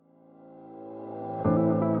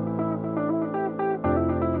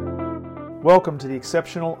Welcome to the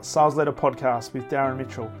Exceptional Sales Leader Podcast with Darren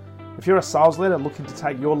Mitchell. If you're a sales leader looking to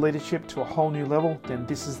take your leadership to a whole new level, then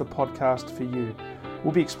this is the podcast for you.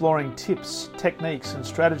 We'll be exploring tips, techniques, and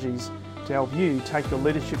strategies to help you take your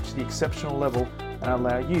leadership to the exceptional level and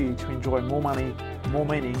allow you to enjoy more money, more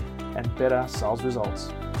meaning, and better sales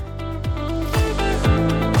results.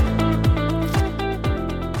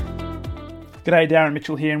 G'day, Darren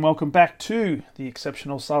Mitchell here, and welcome back to the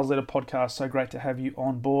Exceptional Sales Leader Podcast. So great to have you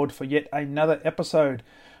on board for yet another episode.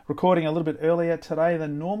 Recording a little bit earlier today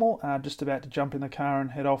than normal, just about to jump in the car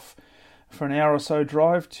and head off for an hour or so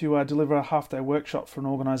drive to deliver a half-day workshop for an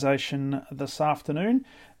organisation this afternoon.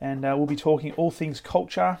 And we'll be talking all things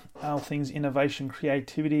culture, all things innovation,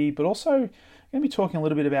 creativity, but also going to be talking a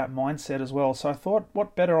little bit about mindset as well. So I thought,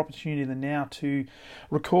 what better opportunity than now to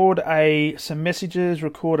record some messages,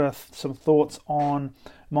 record some thoughts on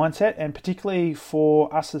mindset, and particularly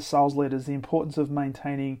for us as sales leaders, the importance of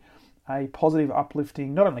maintaining a positive,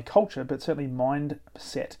 uplifting, not only culture, but certainly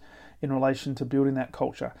mindset in relation to building that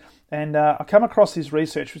culture. And I come across this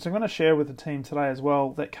research, which I'm going to share with the team today as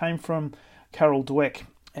well, that came from Carol Dweck.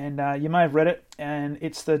 And you may have read it, and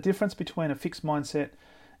it's the difference between a fixed mindset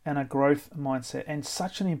and a growth mindset, and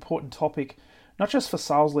such an important topic, not just for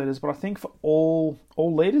sales leaders, but I think for all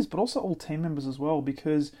leaders, but also all team members as well,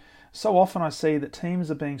 because so often I see that teams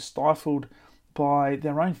are being stifled by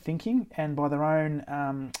their own thinking and by their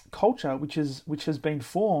own culture, which has been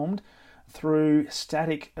formed through a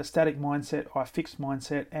static mindset or a fixed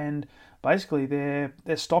mindset, and basically they're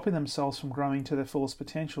stopping themselves from growing to their fullest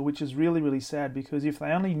potential, which is really, really sad, because if they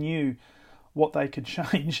only knew what they could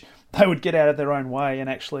change, they would get out of their own way and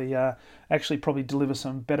actually probably deliver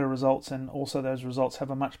some better results, and also those results have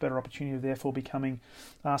a much better opportunity of therefore becoming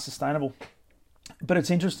sustainable. But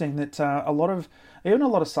it's interesting that a lot of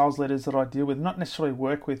sales leaders that I deal with, not necessarily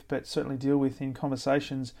work with, but certainly deal with in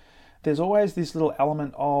conversations, there's always this little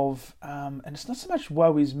element of, and it's not so much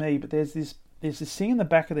woe is me, but there's this thing in the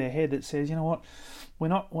back of their head that says, you know what, we're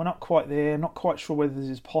not quite there, not quite sure whether this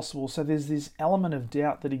is possible. So there's this element of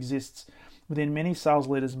doubt that exists within many sales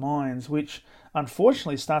leaders' minds, which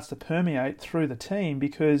unfortunately starts to permeate through the team,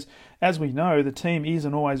 because as we know, the team is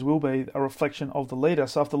and always will be a reflection of the leader.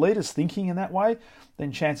 So if the leader's thinking in that way,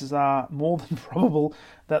 then chances are more than probable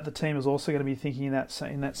that the team is also going to be thinking in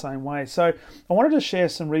that same way. So I wanted to share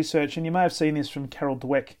some research, and you may have seen this from Carol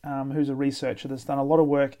Dweck, who's a researcher that's done a lot of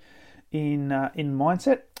work in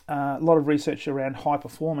mindset, a lot of research around high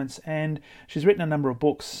performance, and she's written a number of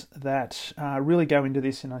books that really go into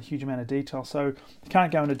this in a huge amount of detail. So I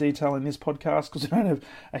can't go into detail in this podcast because I don't have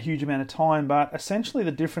a huge amount of time, but essentially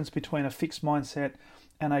the difference between a fixed mindset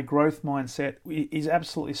and a growth mindset is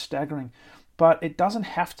absolutely staggering. But it doesn't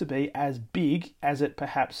have to be as big as it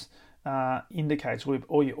perhaps indicates,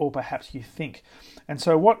 or perhaps you think. And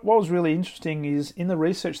so what was really interesting is in the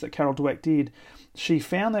research that Carol Dweck did, she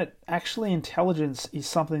found that actually intelligence is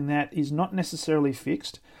something that is not necessarily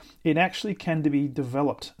fixed. It actually can be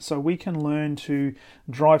developed. So we can learn to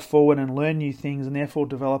drive forward and learn new things, and therefore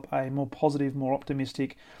develop a more positive, more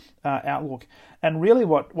optimistic outlook. And really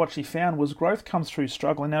what she found was growth comes through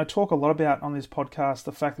struggle. And now I talk a lot about on this podcast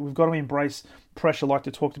the fact that we've got to embrace pressure, like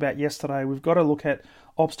I talked about yesterday. We've got to look at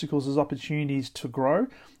obstacles as opportunities to grow.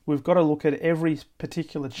 We've got to look at every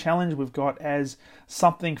particular challenge we've got as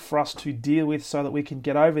something for us to deal with so that we can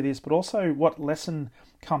get over this, but also what lesson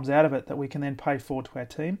comes out of it that we can then pay forward to our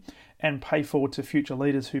team and pay forward to future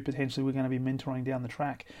leaders who potentially we're going to be mentoring down the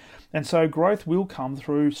track. And so growth will come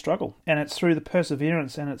through struggle, and it's through the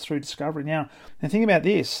perseverance, and it's through discovery. Now think about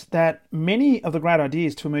this, that many of the great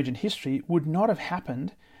ideas to emerge in history would not have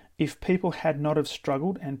happened if people had not have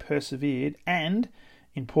struggled and persevered and,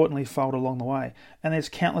 importantly, failed along the way. And there's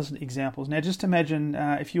countless examples. Now just imagine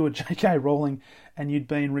if you were J.K. Rowling and you'd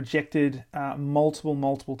been rejected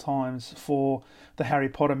multiple times for the Harry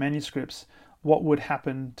Potter manuscripts. What would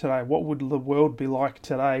happen today? What would the world be like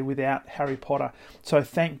today without Harry Potter? So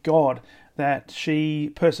thank God that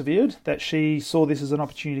she persevered, that she saw this as an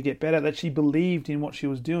opportunity to get better, that she believed in what she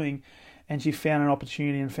was doing, and she found an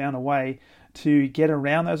opportunity and found a way to get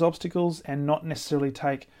around those obstacles and not necessarily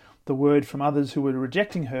take the word from others who were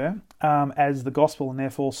rejecting her as the gospel, and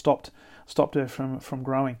therefore stopped her from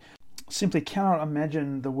growing. Simply cannot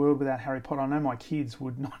imagine the world without Harry Potter. I know my kids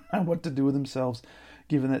would not know what to do with themselves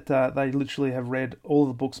given that they literally have read all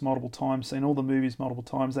the books multiple times, seen all the movies multiple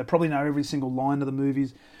times. They probably know every single line of the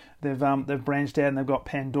movies. They've branched out and they've got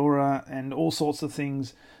Pandora and all sorts of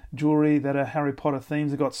things, jewelry that are Harry Potter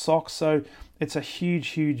themes. They've got socks. So it's a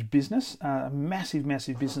huge business, a massive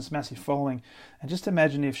business, massive following. And just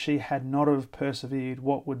imagine if she had not have persevered,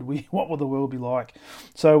 what would the world be like?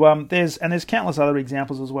 So there's countless other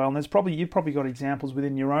examples as well. And you've probably got examples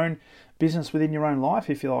within your own business, within your own life,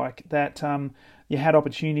 if you like, that you had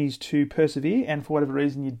opportunities to persevere and for whatever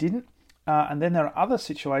reason you didn't. And then there are other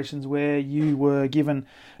situations where you were given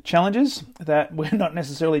challenges that were not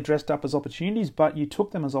necessarily dressed up as opportunities, but you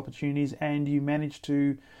took them as opportunities and you managed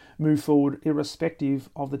to move forward irrespective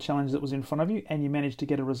of the challenge that was in front of you, and you managed to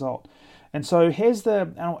get a result. And so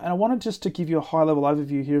and I wanted just to give you a high-level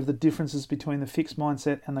overview here of the differences between the fixed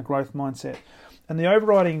mindset and the growth mindset. And the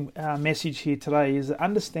overriding message here today is to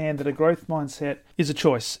understand that a growth mindset is a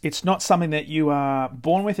choice. It's not something that you are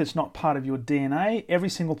born with. It's not part of your DNA. Every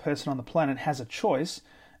single person on the planet has a choice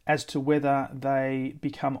as to whether they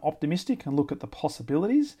become optimistic and look at the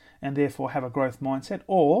possibilities and therefore have a growth mindset,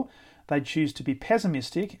 or they choose to be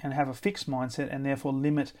pessimistic and have a fixed mindset and therefore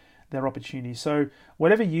limit their opportunities. So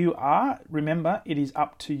whatever you are, remember, it is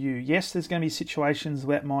up to you. Yes, there's going to be situations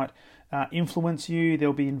that might influence you.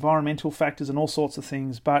 There'll be environmental factors and all sorts of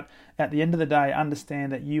things. But at the end of the day,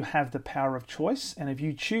 understand that you have the power of choice. And if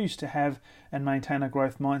you choose to have and maintain a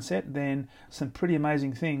growth mindset, then some pretty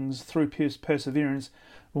amazing things through perseverance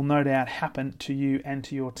will no doubt happen to you and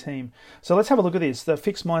to your team. So let's have a look at this, the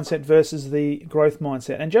fixed mindset versus the growth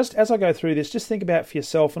mindset. And just as I go through this, just think about for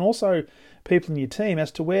yourself and also people in your team as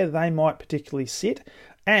to where they might particularly sit.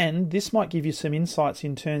 And this might give you some insights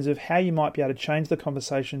in terms of how you might be able to change the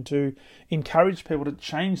conversation to encourage people to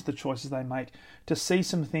change the choices they make, to see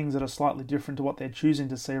some things that are slightly different to what they're choosing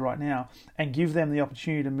to see right now, and give them the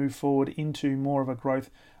opportunity to move forward into more of a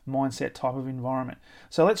growth mindset type of environment.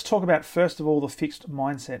 So let's talk about, first of all, the fixed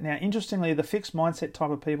mindset. Now, interestingly, the fixed mindset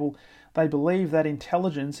type of people, they believe that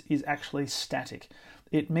intelligence is actually static.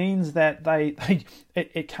 It means that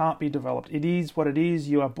it can't be developed. It is what it is.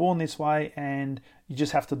 You are born this way and you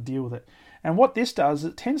just have to deal with it. And what this does,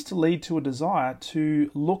 it tends to lead to a desire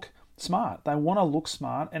to look smart. They want to look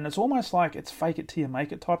smart, and it's almost like it's fake it till you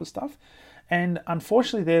make it type of stuff. And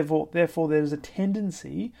unfortunately, therefore there's a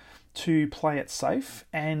tendency to play it safe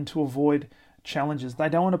and to avoid challenges. They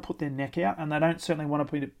don't want to put their neck out, and they don't certainly want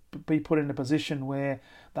to be put in a position where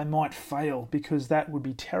they might fail, because that would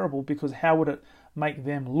be terrible, because how would it make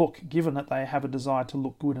them look, given that they have a desire to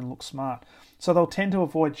look good and look smart? So they'll tend to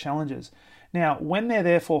avoid challenges. Now, when they're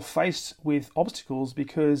therefore faced with obstacles,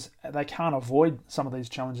 because they can't avoid some of these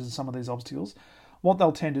challenges and some of these obstacles, what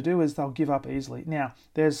they'll tend to do is they'll give up easily. Now,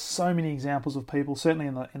 there's so many examples of people, certainly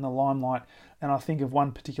in the limelight, and I think of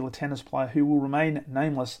one particular tennis player who will remain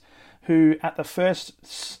nameless, who at the first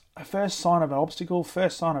sign of an obstacle,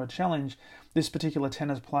 first sign of a challenge, this particular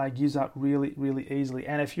tennis player gives up really easily.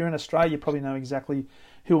 And if you're in Australia, you probably know exactly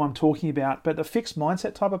who I'm talking about. But the fixed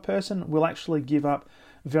mindset type of person will actually give up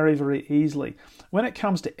very easily. When it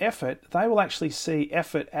comes to effort, they will actually see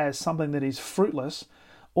effort as something that is fruitless,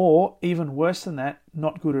 or even worse than that,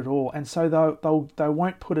 not good at all. And so they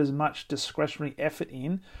won't put as much discretionary effort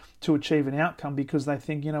in to achieve an outcome, because they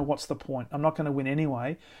think, what's the point? I'm not going to win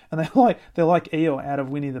anyway. And they're like Eeyore out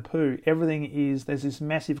of Winnie the Pooh. There's this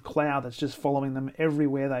massive cloud that's just following them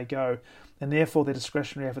everywhere they go, and therefore their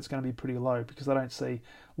discretionary effort's going to be pretty low, because they don't see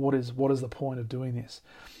what is the point of doing this.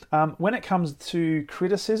 When it comes to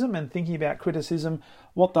criticism and thinking about criticism,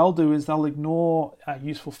 what they'll do is they'll ignore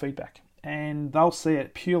useful feedback, and they'll see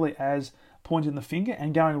it purely as pointing the finger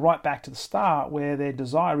and going right back to the start, where their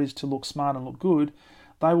desire is to look smart and look good.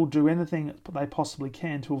 They will do anything they possibly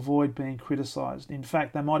can to avoid being criticised. In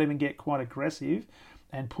fact, they might even get quite aggressive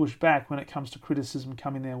and push back when it comes to criticism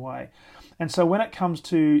coming their way. And so when it comes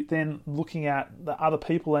to then looking at the other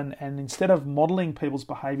people and instead of modelling people's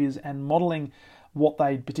behaviours and modelling what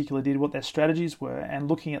they particularly did, what their strategies were, and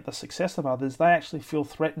looking at the success of others, they actually feel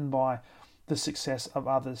threatened by the success of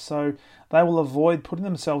others. So they will avoid putting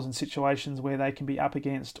themselves in situations where they can be up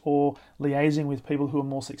against or liaising with people who are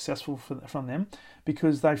more successful from them,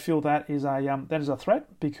 because they feel that is a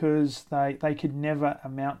threat, because they could never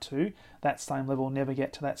amount to that same level, never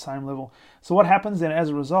get to that same level. So what happens then as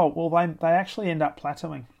a result? Well, they actually end up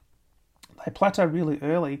plateauing. They plateau really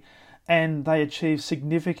early, and they achieve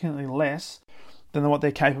significantly less than what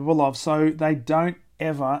they're capable of. So they don't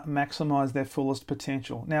ever maximize their fullest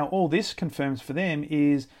potential. Now, all this confirms for them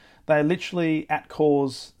is They're literally at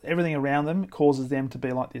cause. Everything around them causes them to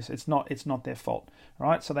be like this. It's not their fault,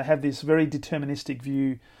 right? So they have this very deterministic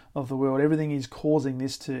view of the world. Everything is causing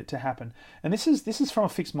this to happen. And this is from a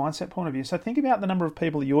fixed mindset point of view. So think about the number of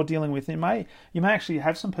people that you're dealing with. You may actually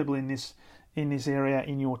have some people in this area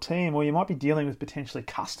in your team, or you might be dealing with potentially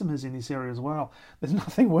customers in this area as well. There's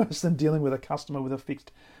nothing worse than dealing with a customer with a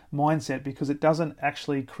fixed mindset, because it doesn't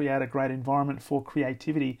actually create a great environment for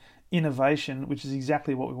creativity, innovation, which is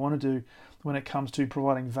exactly what we want to do when it comes to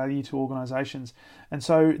providing value to organizations. And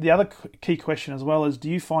so the other key question as well is, do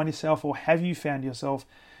you find yourself, or have you found yourself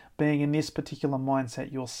being in this particular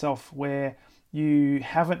mindset yourself, where you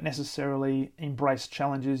haven't necessarily embraced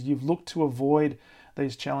challenges, you've looked to avoid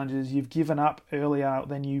these challenges, you've given up earlier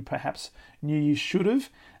than you perhaps knew you should have,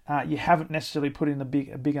 you haven't necessarily put in a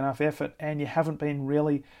big enough effort, and you haven't been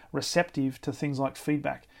really receptive to things like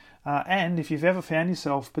feedback. And if you've ever found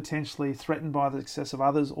yourself potentially threatened by the success of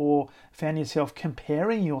others, or found yourself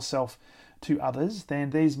comparing yourself to others,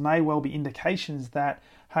 then these may well be indications that,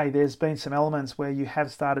 hey, there's been some elements where you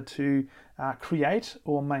have started to create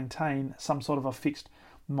or maintain some sort of a fixed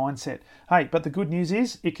mindset. Hey, but the good news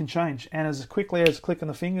is it can change. And as quickly as clicking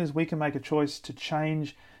the fingers, we can make a choice to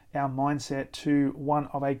change our mindset to one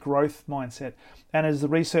of a growth mindset. And as the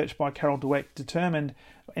research by Carol Dweck determined,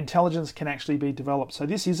 intelligence can actually be developed. So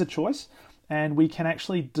this is a choice, and we can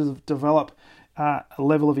actually develop a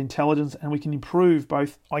level of intelligence, and we can improve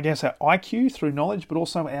both, I guess, our IQ through knowledge, but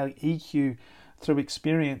also our EQ through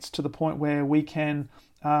experience, to the point where we can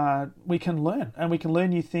learn, and we can learn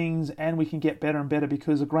new things, and we can get better and better,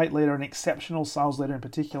 because a great leader, an exceptional sales leader in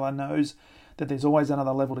particular, knows that there's always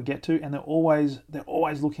another level to get to, and they're always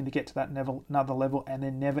looking to get to that another level, and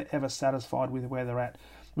they're never ever satisfied with where they're at,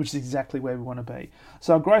 which is exactly where we want to be.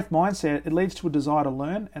 So a growth mindset, it leads to a desire to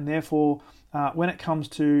learn, and therefore when it comes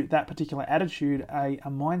to that particular attitude, a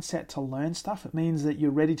mindset to learn stuff, it means that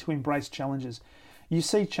you're ready to embrace challenges. You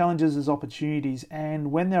see challenges as opportunities,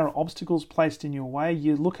 and when there are obstacles placed in your way,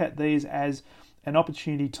 you look at these as an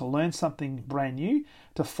opportunity to learn something brand new,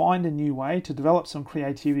 to find a new way, to develop some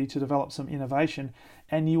creativity, to develop some innovation,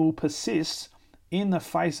 and you will persist in the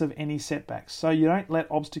face of any setbacks. So you don't let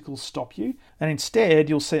obstacles stop you, and instead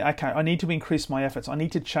you'll see, okay, I need to increase my efforts, I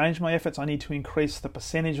need to change my efforts, I need to increase the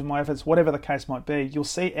percentage of my efforts, whatever the case might be. You'll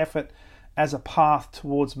see effort as a path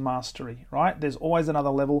towards mastery, right? There's always another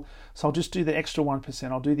level. So I'll just do the extra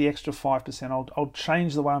 1%, I'll do the extra 5%, I'll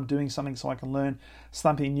change the way I'm doing something so I can learn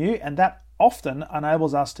something new. And that often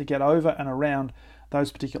enables us to get over and around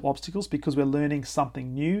those particular obstacles, because we're learning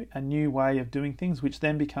something new, a new way of doing things, which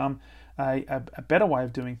then become a better way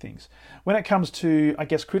of doing things. When it comes to, I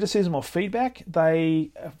guess, criticism or feedback, a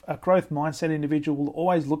growth mindset individual will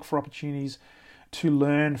always look for opportunities to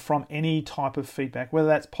learn from any type of feedback, whether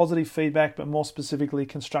that's positive feedback, but more specifically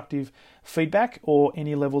constructive feedback, or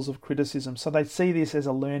any levels of criticism. So they see this as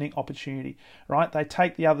a learning opportunity, right? They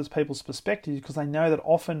take the other people's perspectives, because they know that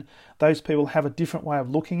often those people have a different way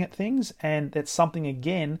of looking at things, and that's something,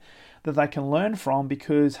 again, that they can learn from,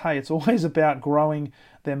 because, hey, it's always about growing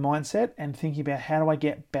their mindset and thinking about, how do I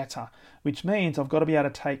get better? Which means I've got to be able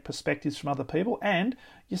to take perspectives from other people, and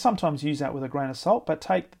you sometimes use that with a grain of salt, but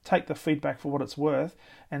take the feedback for what it's worth,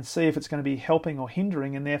 and see if it's going to be helping or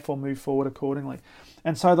hindering, and therefore move forward accordingly.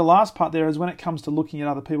 And so the last part there is, when it comes to looking at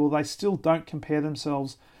other people, they still don't compare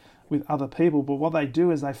themselves with other people, but what they do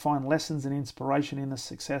is they find lessons and inspiration in the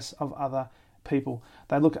success of other people.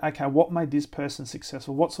 They look, okay, what made this person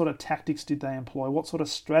successful? What sort of tactics did they employ? What sort of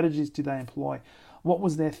strategies did they employ? What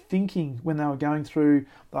was their thinking when they were going through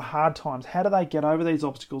the hard times? How do they get over these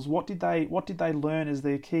obstacles? What did they learn as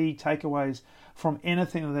their key takeaways from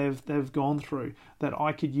anything that they've gone through, that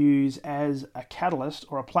I could use as a catalyst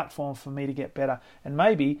or a platform for me to get better? And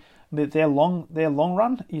maybe their long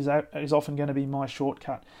run is often going to be my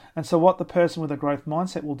shortcut. And so what the person with a growth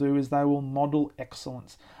mindset will do is they will model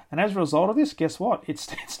excellence. And as a result of this, guess what? It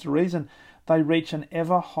stands to reason they reach an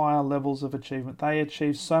ever higher levels of achievement. They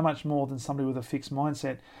achieve so much more than somebody with a fixed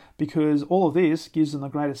mindset, because all of this gives them a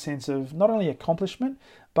greater sense of not only accomplishment,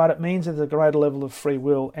 but it means there's a greater level of free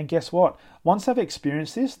will. And guess what? Once they've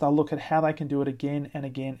experienced this, they'll look at how they can do it again and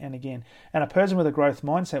again and again. And a person with a growth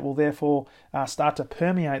mindset will therefore start to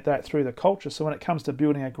permeate that through the culture. So when it comes to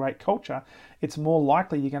building a great culture, it's more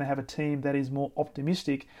likely you're going to have a team that is more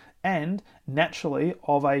optimistic and naturally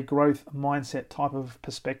of a growth mindset type of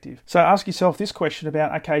perspective. So ask yourself this question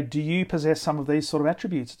about, okay, do you possess some of these sort of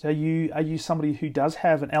attributes? Are you somebody who does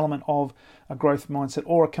have an element of a growth mindset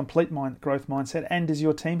or a complete growth mindset, and does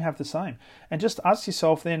your team have the same? And just ask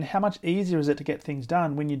yourself then, how much easier is it to get things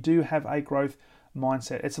done when you do have a growth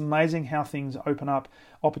mindset. It's amazing how things open up,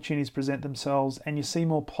 opportunities present themselves, and you see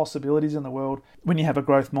more possibilities in the world when you have a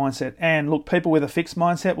growth mindset. And look, people with a fixed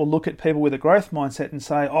mindset will look at people with a growth mindset and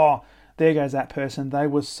say, oh, there goes that person. They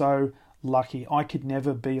were so lucky. I could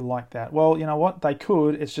never be like that. Well, you know what? They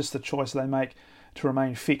could. It's just the choice they make to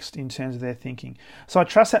remain fixed in terms of their thinking. So I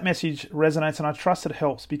trust that message resonates, and I trust it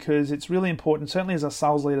helps, because it's really important, certainly as a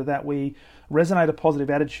sales leader, that we resonate a positive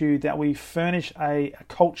attitude, that we furnish a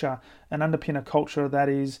culture and underpin a culture that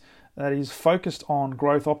is focused on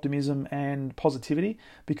growth, optimism, and positivity,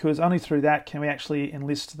 because only through that can we actually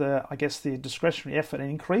enlist the discretionary effort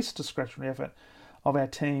and increased discretionary effort of our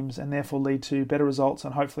teams, and therefore lead to better results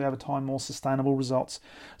and hopefully over time more sustainable results.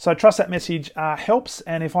 So I trust that message helps,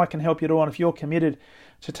 and if I can help you at all, and if you're committed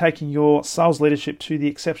to taking your sales leadership to the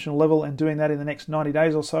exceptional level and doing that in the next 90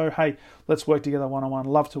 days or so, hey, let's work together one-on-one.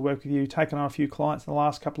 Love to work with you. Taken on a few clients in the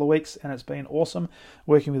last couple of weeks, and it's been awesome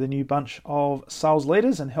working with a new bunch of sales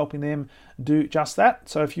leaders and helping them do just that.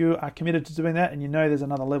 So if you are committed to doing that and you know there's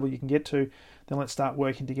another level you can get to, then let's start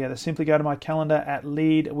working together. Simply go to my calendar at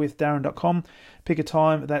leadwithdarren.com, pick a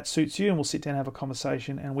time that suits you, and we'll sit down and have a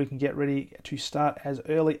conversation, and we can get ready to start as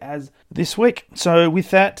early as this week. So with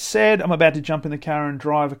that said, I'm about to jump in the car and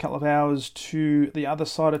drive a couple of hours to the other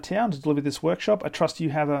side of town to deliver this workshop. I trust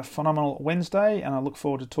you have a phenomenal Wednesday, and I look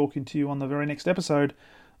forward to talking to you on the very next episode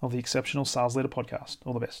of the Exceptional Sales Leader Podcast.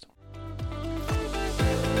 All the best.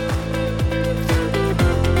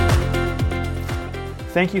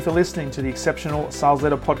 Thank you for listening to the Exceptional Sales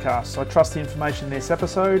Leader Podcast. I trust the information in this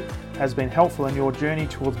episode has been helpful in your journey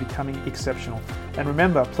towards becoming exceptional. And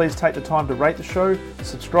remember, please take the time to rate the show,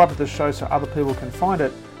 subscribe to the show so other people can find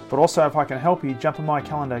it. But also, if I can help you, jump on my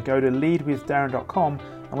calendar, go to leadwithdarren.com,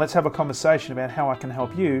 and let's have a conversation about how I can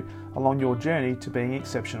help you along your journey to being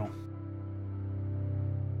exceptional.